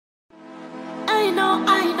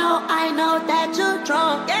I know that you're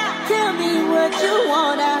drunk. Yeah. Tell me what you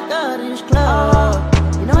want after this club.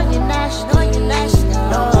 You know you're national.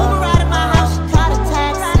 Don't move around in my house, call a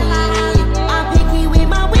taxi. I'm picky with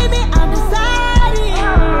my women, I'm deciding.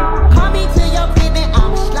 Call me to your crib and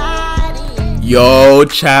I'm sliding. Yo,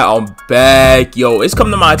 chat, I'm back. Yo, it's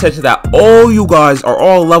come to my attention that all you guys are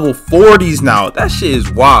all level 40s now. That shit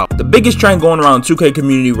is wild. The biggest trend going around 2K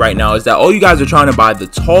community right now is that all you guys are trying to buy the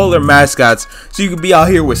taller mascots so you can be out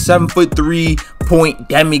here with 7'3" point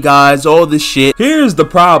demigods, all this shit. Here's the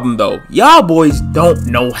problem though, y'all boys don't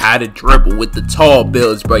know how to dribble with the tall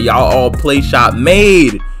builds, bro. Y'all all play shot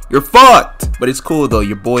made. You're fucked. But it's cool though,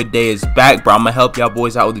 your boy Day is back, bro. I'm gonna help y'all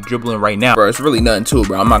boys out with the dribbling right now, bro. It's really nothing to it,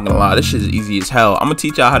 bro. I'm not gonna lie, this shit is easy as hell. I'm gonna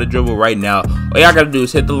teach y'all how to dribble right now. All y'all gotta do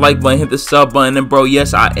is hit the like button, hit the sub button, and bro,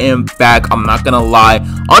 yes, I am back. I'm not gonna lie.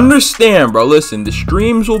 Understand, bro. Listen, the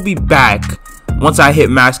streams will be back once I hit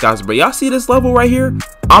mascots, bro. Y'all see this level right here?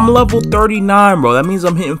 I'm level 39, bro. That means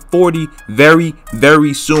I'm hitting 40 very,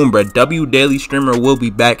 very soon, bro. W Daily Streamer will be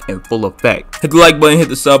back in full effect. Hit the like button, hit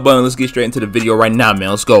the sub button. Let's get straight into the video right now, man.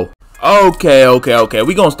 Let's go. Okay.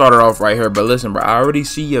 We gonna start it off right here, but listen, bro. I already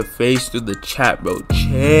see your face through the chat, bro.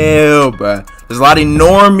 Chill, bro. There's a lot of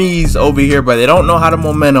normies over here, but they don't know how to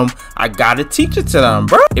momentum. I gotta teach it to them,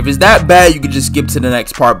 bro. If it's that bad, you can just skip to the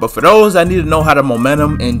next part. But for those that need to know how to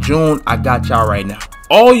momentum in June, I got y'all right now.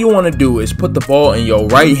 All you want to do is put the ball in your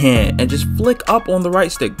right hand and just flick up on the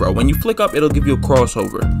right stick, bro. When you flick up, it'll give you a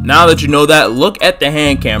crossover. Now that you know that, look at the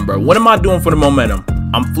hand cam, bro. What am I doing for the momentum?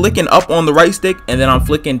 I'm flicking up on the right stick and then I'm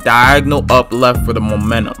flicking diagonal up left for the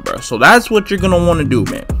momentum, bro. So that's what you're going to want to do,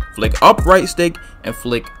 man. Flick up right stick and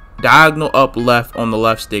flick diagonal up left on the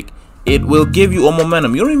left stick. It will give you a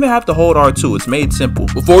momentum. You don't even have to hold R2. It's made simple.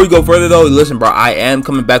 Before we go further though, listen, bro, I am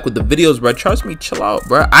coming back with the videos, bro. Trust me, chill out,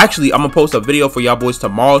 bro. Actually, I'm gonna post a video for y'all boys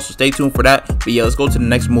tomorrow, so stay tuned for that. But yeah, let's go to the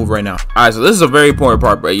next move right now. All right, so this is a very important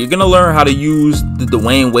part, bro. You're gonna learn how to use the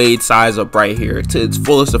Dwayne Wade size up right here to its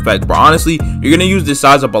fullest effect, bro. Honestly, you're gonna use this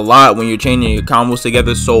size up a lot when you're changing your combos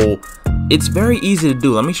together, so it's very easy to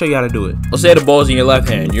do. Let me show you how to do it. Let's say the ball's in your left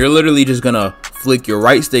hand. You're literally just gonna flick your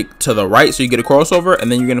right stick to the right so you get a crossover,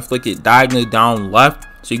 and then you're gonna flick it diagonally down left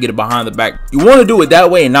so you get it behind the back. You want to do it that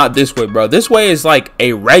way and not this way, bro. This way is like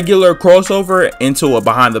a regular crossover into a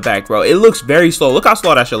behind the back, bro. It looks very slow. Look how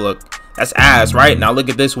slow that should look. That's ass, right? Now look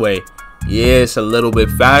at this way. Yeah, it's a little bit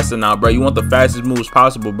faster now, bro. You want the fastest moves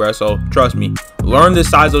possible, bro. So trust me, learn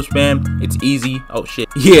this size up spam. It's easy. Oh shit.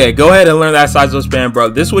 Yeah, go ahead and learn that size up spam, bro.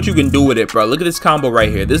 This is what you can do with it, bro. Look at this combo right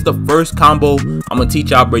here. This is the first combo I'm gonna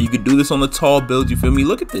teach y'all, bro. You can do this on the tall builds. You feel me?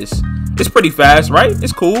 Look at this. It's pretty fast, right?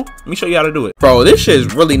 It's cool. Let me show you how to do it, bro. This shit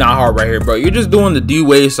is really not hard right here, bro. You're just doing the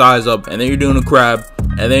D-Wade size up, and then you're doing a crab,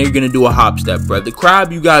 and then you're gonna do a hop step, bro. The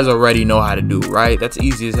crab you guys already know how to do, right? That's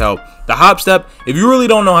easy as hell. The hop step, if you really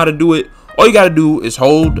don't know how to do it, all you gotta do is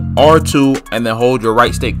hold R2 and then hold your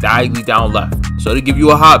right stick diagonally down left. So to give you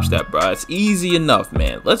a hop step, bro. It's easy enough,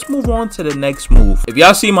 man. Let's move on to the next move. If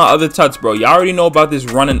y'all see my other tuts, bro, y'all already know about this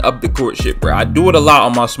running up the court shit, bro. I do it a lot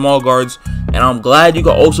on my small guards, and I'm glad you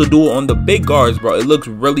can also do it on the big guards, bro. It looks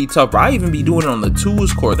really tough, bro. I even be doing it on the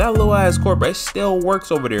twos court. That little ass court, bro, it still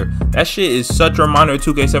works over there. That shit is such a reminder of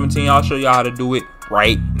 2K17. I'll show y'all how to do it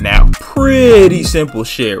right now. Pretty simple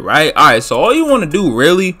shit, right? All right, so all you want to do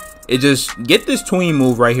really is just get this tween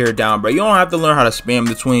move right here down, bro. You don't have to learn how to spam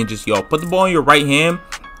the tween. Just, yo, put the ball in your right hand,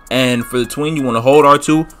 and for the tween, you want to hold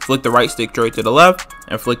R2, flick the right stick straight to the left,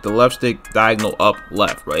 and flick the left stick diagonal up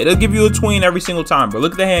left, bro. It'll give you a tween every single time, bro.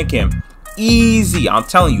 Look at the hand cam. Easy, I'm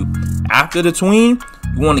telling you. After the tween,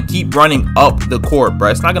 you want to keep running up the court, bro.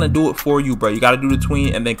 It's not going to do it for you, bro. You got to do the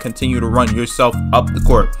tween and then continue to run yourself up the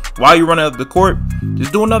court. While you're running up the court,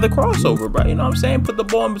 just do another crossover, bro. You know what I'm saying? Put the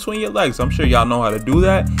ball in between your legs. I'm sure y'all know how to do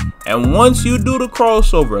that. And once you do the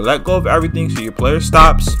crossover, let go of everything so your player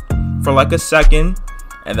stops for like a second.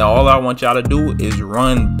 And then all I want y'all to do is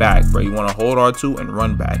run back, bro. You want to hold R2 and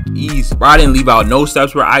run back. Easy, bro. I didn't leave out no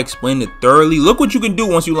steps, bro. I explained it thoroughly. Look what you can do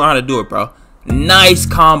once you learn how to do it, bro. Nice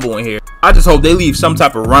combo in here. I just hope they leave some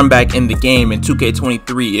type of run back in the game in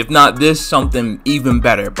 2K23. If not this, something even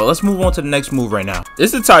better. But let's move on to the next move right now.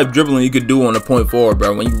 This is the type of dribbling you could do on the point forward,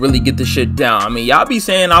 bro, when you really get the shit down. I mean, y'all be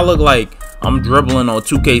saying I look like I'm dribbling on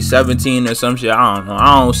 2K17 or some shit. I don't know.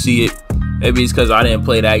 I don't see it. Maybe it's because I didn't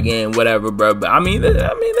play that game, whatever, bro. But I mean,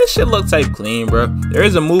 this shit looks type clean, bro. There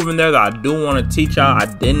is a move in there that I do want to teach y'all.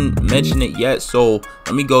 I didn't mention it yet, so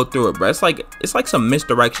let me go through it, bro. It's like some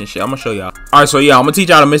misdirection shit. I'm gonna show y'all. All right, so yeah, I'm gonna teach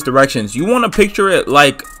y'all the misdirections. You want to picture it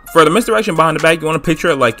like, for the misdirection behind the back, you want to picture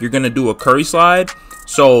it like you're gonna do a curry slide.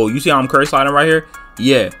 So you see how I'm curry sliding right here?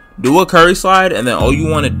 Yeah. Do a curry slide, and then all you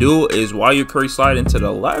want to do is while you're curry sliding to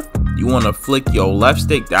the left, you want to flick your left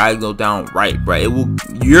stick diagonal down right, bro. It will,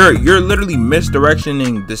 you're literally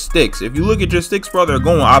misdirectioning the sticks. If you look at your sticks, bro, they're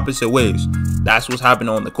going opposite ways. That's what's happening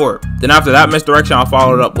on the court. Then after that misdirection, I'll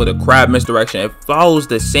follow it up with a crab misdirection. It follows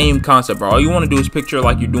the same concept, bro. All you want to do is picture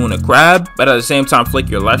like you're doing a crab, but at the same time flick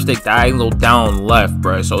your left stick diagonal down left,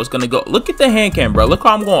 bro. So it's gonna go, look at the hand cam, bro. Look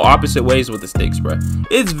how I'm going opposite ways with the sticks, bro.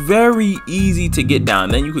 It's very easy to get down.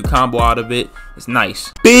 Then you could combo out of it. It's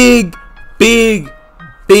nice. Big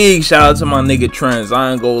shout out to my nigga Trends.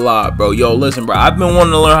 I ain't gonna lie, bro. Yo, listen, bro, I've been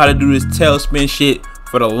wanting to learn how to do this tailspin shit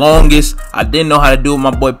for the longest. I didn't know how to do it.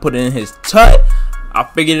 My boy put it in his tut. I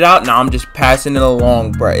figured it out. Now I'm just passing it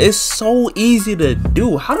along, bro. It's so easy to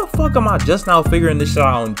do. How the fuck am I just now figuring this shit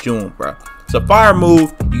out in June, bro? It's a fire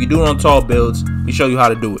move. You can do it on tall builds. Let me show you how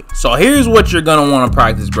to do it. So here's what you're gonna want to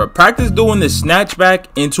practice, bro. Practice doing the snatch back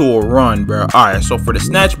into a run, bro. All right, so for the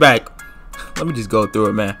snatch back, let me just go through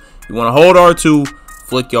it, man. You want to hold R2,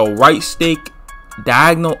 flick your right stick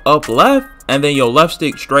diagonal up left, and then your left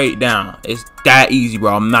stick straight down. It's that easy,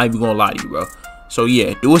 bro. I'm not even gonna lie to you, bro. So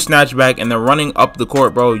yeah, do a snatch back, and then running up the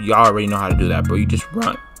court, bro. Y'all already know how to do that, bro. You just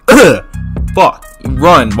run. Fuck.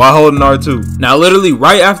 Run while holding R2. Now literally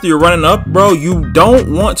right after you're running up, bro, you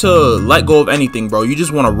don't want to let go of anything, bro. You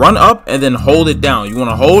just want to run up and then hold it down. You want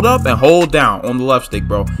to hold up and hold down on the left stick,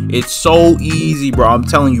 bro. It's so easy, bro. I'm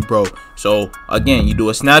telling you, bro. So again, you do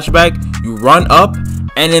a snatch back, you run up,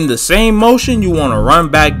 and in the same motion you want to run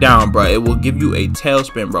back down, bro. It will give you a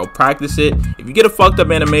tailspin, bro. Practice it. If you get a fucked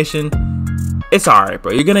up animation, it's alright,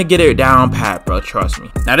 bro. You're gonna get it down pat, bro. Trust me.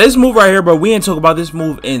 Now this move right here, bro, we ain't talk about this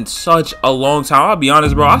move in such a long time. I'll be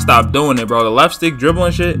honest, bro. I stopped doing it, bro. The left stick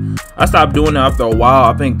dribbling shit, I stopped doing it after a while.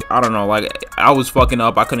 I think, I don't know, like I was fucking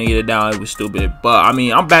up. I couldn't get it down. It was stupid. But I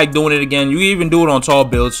mean, I'm back doing it again. You can even do it on tall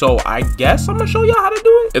builds. So I guess I'm gonna show y'all how to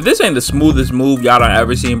do it. If this ain't the smoothest move y'all done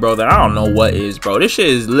ever seen, bro, then I don't know what is, bro. This shit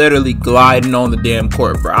is literally gliding on the damn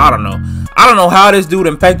court, bro. I don't know how this dude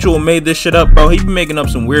Impetual made this shit up, bro. He been making up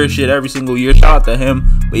some weird shit every single year. Shout out to him.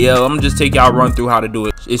 But yeah, I'm gonna just take y'all run through how to do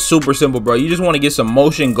it. It's super simple, bro. You just want to get some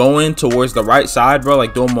motion going towards the right side, bro,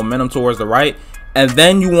 like doing momentum towards the right, and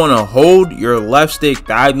then you want to hold your left stick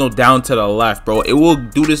diagonal down to the left, bro. It will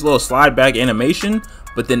do this little slide back animation,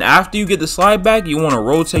 but then after you get the slide back, you want to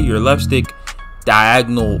rotate your left stick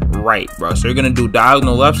diagonal right, bro. So you're gonna do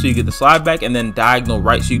diagonal left so you get the slide back, and then diagonal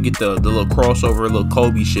right so you get the little crossover, little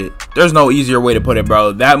Kobe shit. There's no easier way to put it,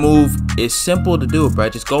 bro. That move is simple to do, bro.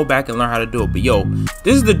 Just go back and learn how to do it. But yo,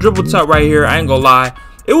 this is the dribble tut right here. I ain't gonna lie,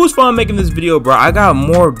 it was fun making this video, bro. I got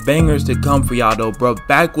more bangers to come for y'all though, bro.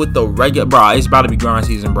 Back with the regular, bro. It's about to be grind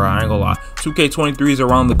season, bro. I ain't gonna lie. 2K23 is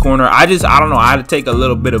around the corner. I don't know, I had to take a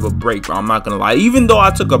little bit of a break, bro. I'm not gonna lie. Even though I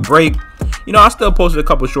took a break, you know, I still posted a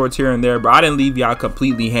couple shorts here and there, bro. I didn't leave y'all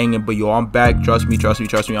completely hanging, but yo, I'm back. Trust me.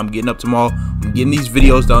 I'm getting up tomorrow. I'm getting these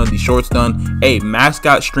videos done, these shorts done. Hey,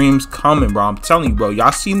 MASCOT streams coming, bro. I'm telling you, bro.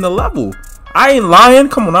 Y'all seen the level. I ain't lying.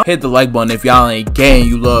 Come on up. Hit the like button if y'all ain't gang,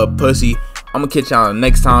 you little pussy. I'm gonna catch y'all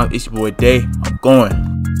next time. It's your boy Day. I'm going.